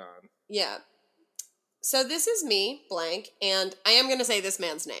worked on. Yeah. So this is me, blank, and I am going to say this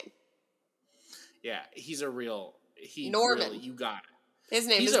man's name. Yeah, he's a real... Norman. Really, you got it. His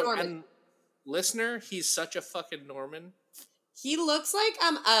name is Norman. And listener, he's such a fucking Norman. He looks like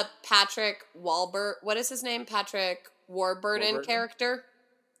a Patrick Wahlberg... What is his name? Patrick Warburton character?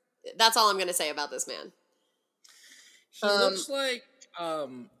 That's all I'm going to say about this man. He looks like...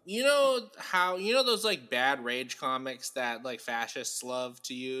 you know those like bad rage comics that like fascists love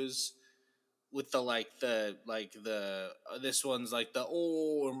to use with this one's like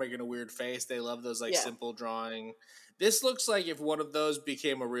we're making a weird face. They love those simple drawing. This looks like if one of those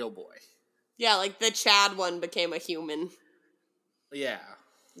became a real boy. Yeah, like the Chad one became a human. Yeah.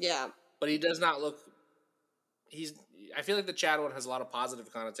 Yeah. But he does not look. I feel like the Chad one has a lot of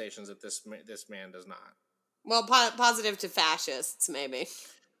positive connotations that this man does not. Well, positive to fascists, maybe.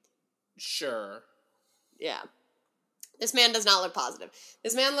 Sure. Yeah. This man does not look positive.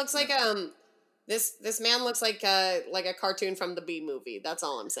 This man looks like this man looks like a cartoon from the B movie. That's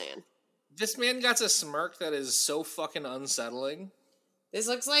all I'm saying. This man got a smirk that is so fucking unsettling. This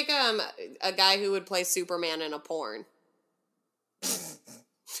looks like a guy who would play Superman in a porn.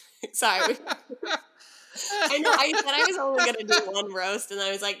 Sorry. I know. I said I was only going to do one roast, and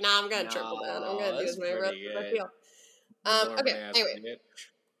I was like, nah, I'm going to triple down. I'm going to do my roast. Okay, anyway.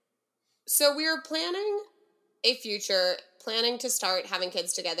 So we were planning a future, planning to start having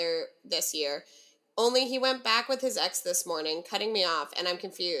kids together this year. Only he went back with his ex this morning, cutting me off, and I'm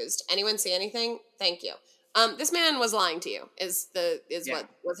confused. Anyone see anything? Thank you. This man was lying to you, what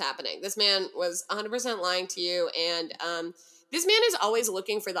was happening. This man was 100% lying to you, and this man is always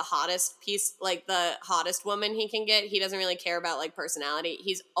looking for the hottest piece, like the hottest woman he can get. He doesn't really care about like personality.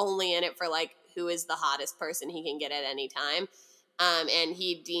 He's only in it for like who is the hottest person he can get at any time. And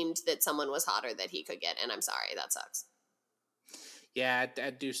he deemed that someone was hotter that he could get, and I'm sorry, that sucks. Yeah,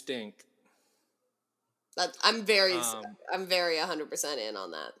 that do stink. I'm very 100% in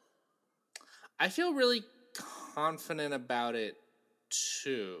on that. I feel really confident about it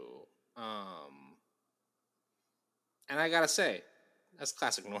too. And I gotta say, that's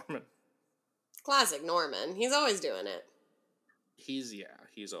classic Norman. Classic Norman. He's always doing it. He's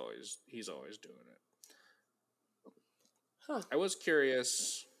always doing it. Huh. I was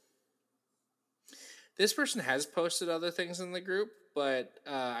curious. This person has posted other things in the group, but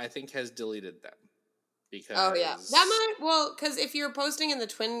I think has deleted them. Because... Oh, yeah. That might... Well, because if you're posting in the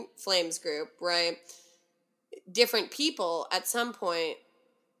Twin Flames group, right, different people at some point,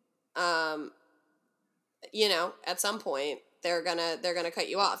 you know, at some point, they're gonna cut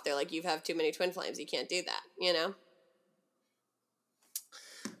you off. They're like, you have too many Twin Flames. You can't do that, you know?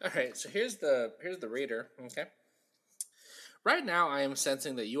 All right, so here's the reader, okay? Right now, I am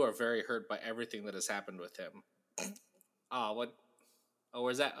sensing that you are very hurt by everything that has happened with him. Oh, what? Oh,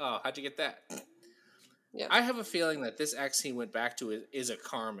 where's that? Oh, how'd you get that? Yeah. I have a feeling that this ex he went back to is a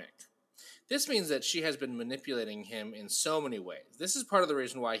karmic. This means that she has been manipulating him in so many ways. This is part of the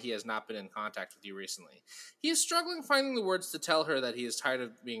reason why he has not been in contact with you recently. He is struggling finding the words to tell her that he is tired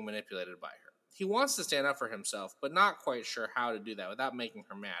of being manipulated by her. He wants to stand up for himself, but not quite sure how to do that without making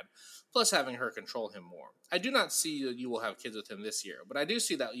her mad, plus having her control him more. I do not see that you will have kids with him this year, but I do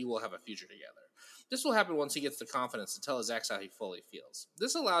see that you will have a future together. This will happen once he gets the confidence to tell his ex how he fully feels.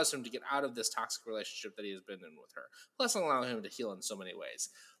 This allows him to get out of this toxic relationship that he has been in with her, plus allowing him to heal in so many ways.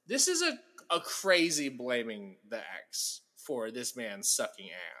 This is a crazy blaming the ex for this man sucking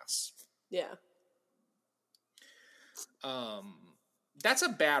ass. Yeah. That's a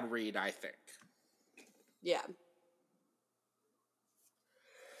bad read, I think. Yeah.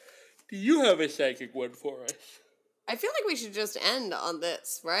 Do you have a psychic one for us? I feel like we should just end on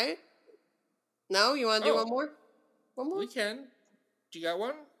this, right? No? You want to do one more? One more? We can. Do you got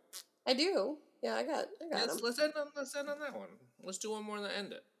one? I do. Yeah, I got them. Let's end on that one. Let's do one more and then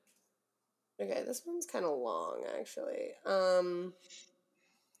end it. Okay, this one's kind of long, actually. Oh,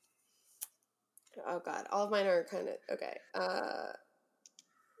 God. All of mine are kind of... Okay.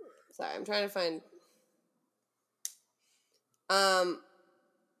 Sorry, I'm trying to find... I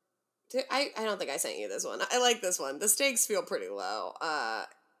don't think I sent you this one. I like this one. The stakes feel pretty low. I'm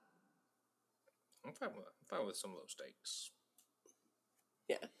fine with some of those stakes.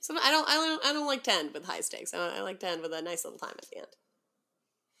 Yeah. So I don't like to end with high stakes. I like to end with a nice little time at the end.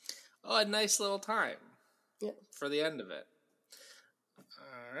 Oh, a nice little time. Yeah. For the end of it.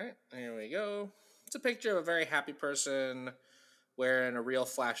 All right, here we go. It's a picture of a very happy person wearing a real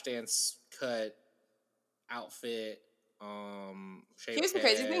Flashdance cut outfit. Here's the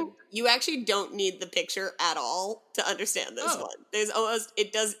crazy thing. You actually don't need the picture at all to understand this one. There's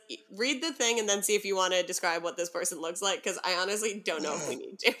read the thing and then see if you want to describe what this person looks like, because I honestly don't know if we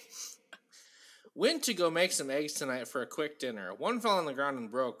need to. Went to go make some eggs tonight for a quick dinner. One fell on the ground and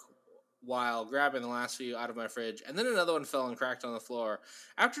broke while grabbing the last few out of my fridge, and then another one fell and cracked on the floor.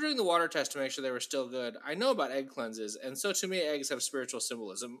 After doing the water test to make sure they were still good, I know about egg cleanses, and so to me eggs have spiritual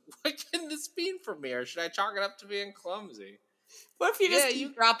symbolism. What can this mean for me, or should I chalk it up to being clumsy? What if you just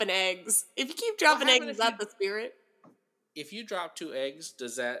keep dropping eggs? If you keep dropping eggs, is that the spirit? If you drop 2 eggs,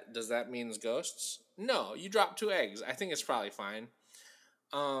 does that mean ghosts? No, you drop 2 eggs. I think it's probably fine.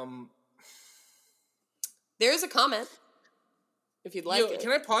 There is a comment. If you'd like it.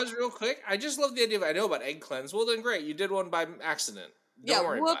 Can I pause real quick? I just love the idea of I know about egg cleanse. Well, then great. You did one by accident. Don't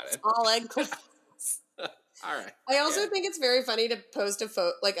worry about it. All egg cleanse. All right. I also think it's very funny to post a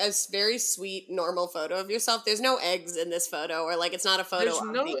photo, like a very sweet, normal photo of yourself. There's no eggs in this photo, or like it's not a photo There's of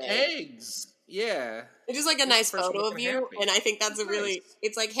no the eggs. Yeah. It's just like a nice photo of you, and I think that's really,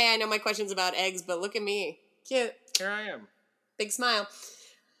 it's like, hey, I know my question's about eggs, but look at me. Cute. Here I am. Big smile.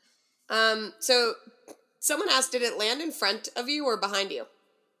 So someone asked, did it land in front of you or behind you?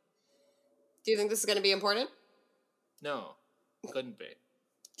 Do you think this is going to be important? No, couldn't be.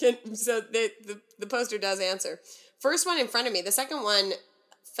 So the poster does answer. First one in front of me. The second one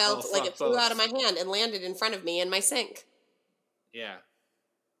felt like it flew out of my hand and landed in front of me in my sink. Yeah.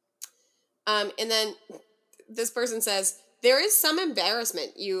 And then this person says, there is some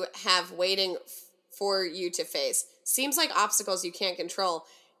embarrassment you have waiting for you to face. Seems like obstacles you can't control.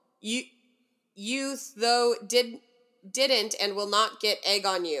 You though didn't and will not get egg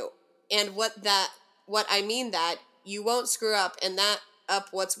on you. And what I mean that you won't screw up and that up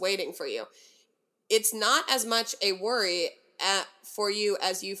what's waiting for you. It's not as much a worry for you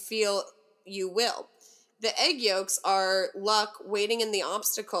as you feel you will. The egg yolks are luck waiting in the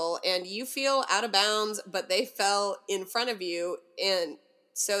obstacle, and you feel out of bounds, but they fell in front of you, and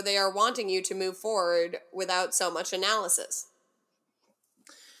so they are wanting you to move forward without so much analysis.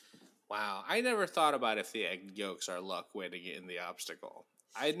 Wow, I never thought about if the egg yolks are luck waiting in the obstacle.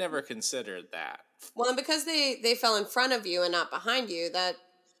 I'd never considered that. Well, and because they fell in front of you and not behind you, that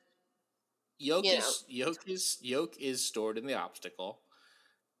yolk is stored in the obstacle,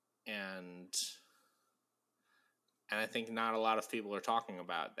 and I think not a lot of people are talking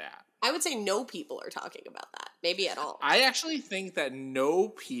about that. I would say no people are talking about that, maybe at all. I actually think that no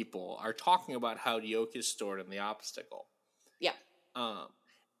people are talking about how yolk is stored in the obstacle. Yeah. Um,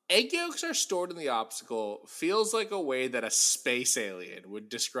 egg yolks are stored in the obstacle feels like a way that a space alien would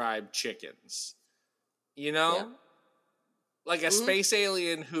describe chickens. You know? Yeah. Like a space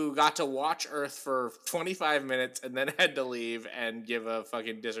alien who got to watch Earth for 25 minutes and then had to leave and give a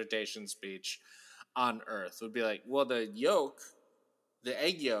fucking dissertation speech on Earth would be like, well, the egg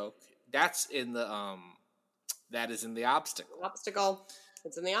yolk, that is in the obstacle. Obstacle.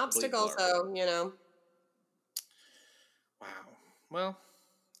 It's in the obstacle, so, you know. Wow. Well,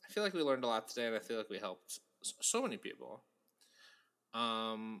 I feel like we learned a lot today, and I feel like we helped so many people.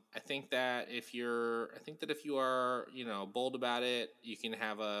 I think that if you are, bold about it, you can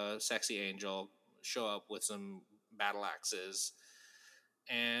have a sexy angel show up with some battle axes,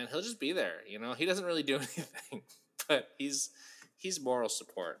 and he'll just be there. He doesn't really do anything, but he's moral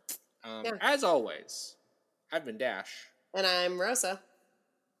support. As always, I've been Dash, and I'm Rosa,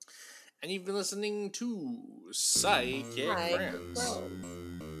 and you've been listening to Psychic Friends.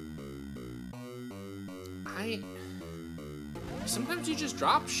 Sometimes you just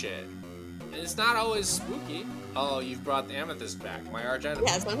drop shit. And it's not always spooky. Oh, you've brought the amethyst back. My arch enemy.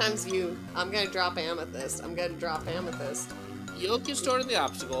 Yeah, sometimes I'm going to drop amethyst. Yolk is stored in the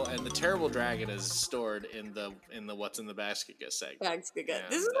obstacle, and the terrible dragon is stored in the what's in the basket segment.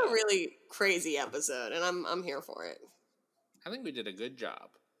 This is a really crazy episode, and I'm here for it. I think we did a good job.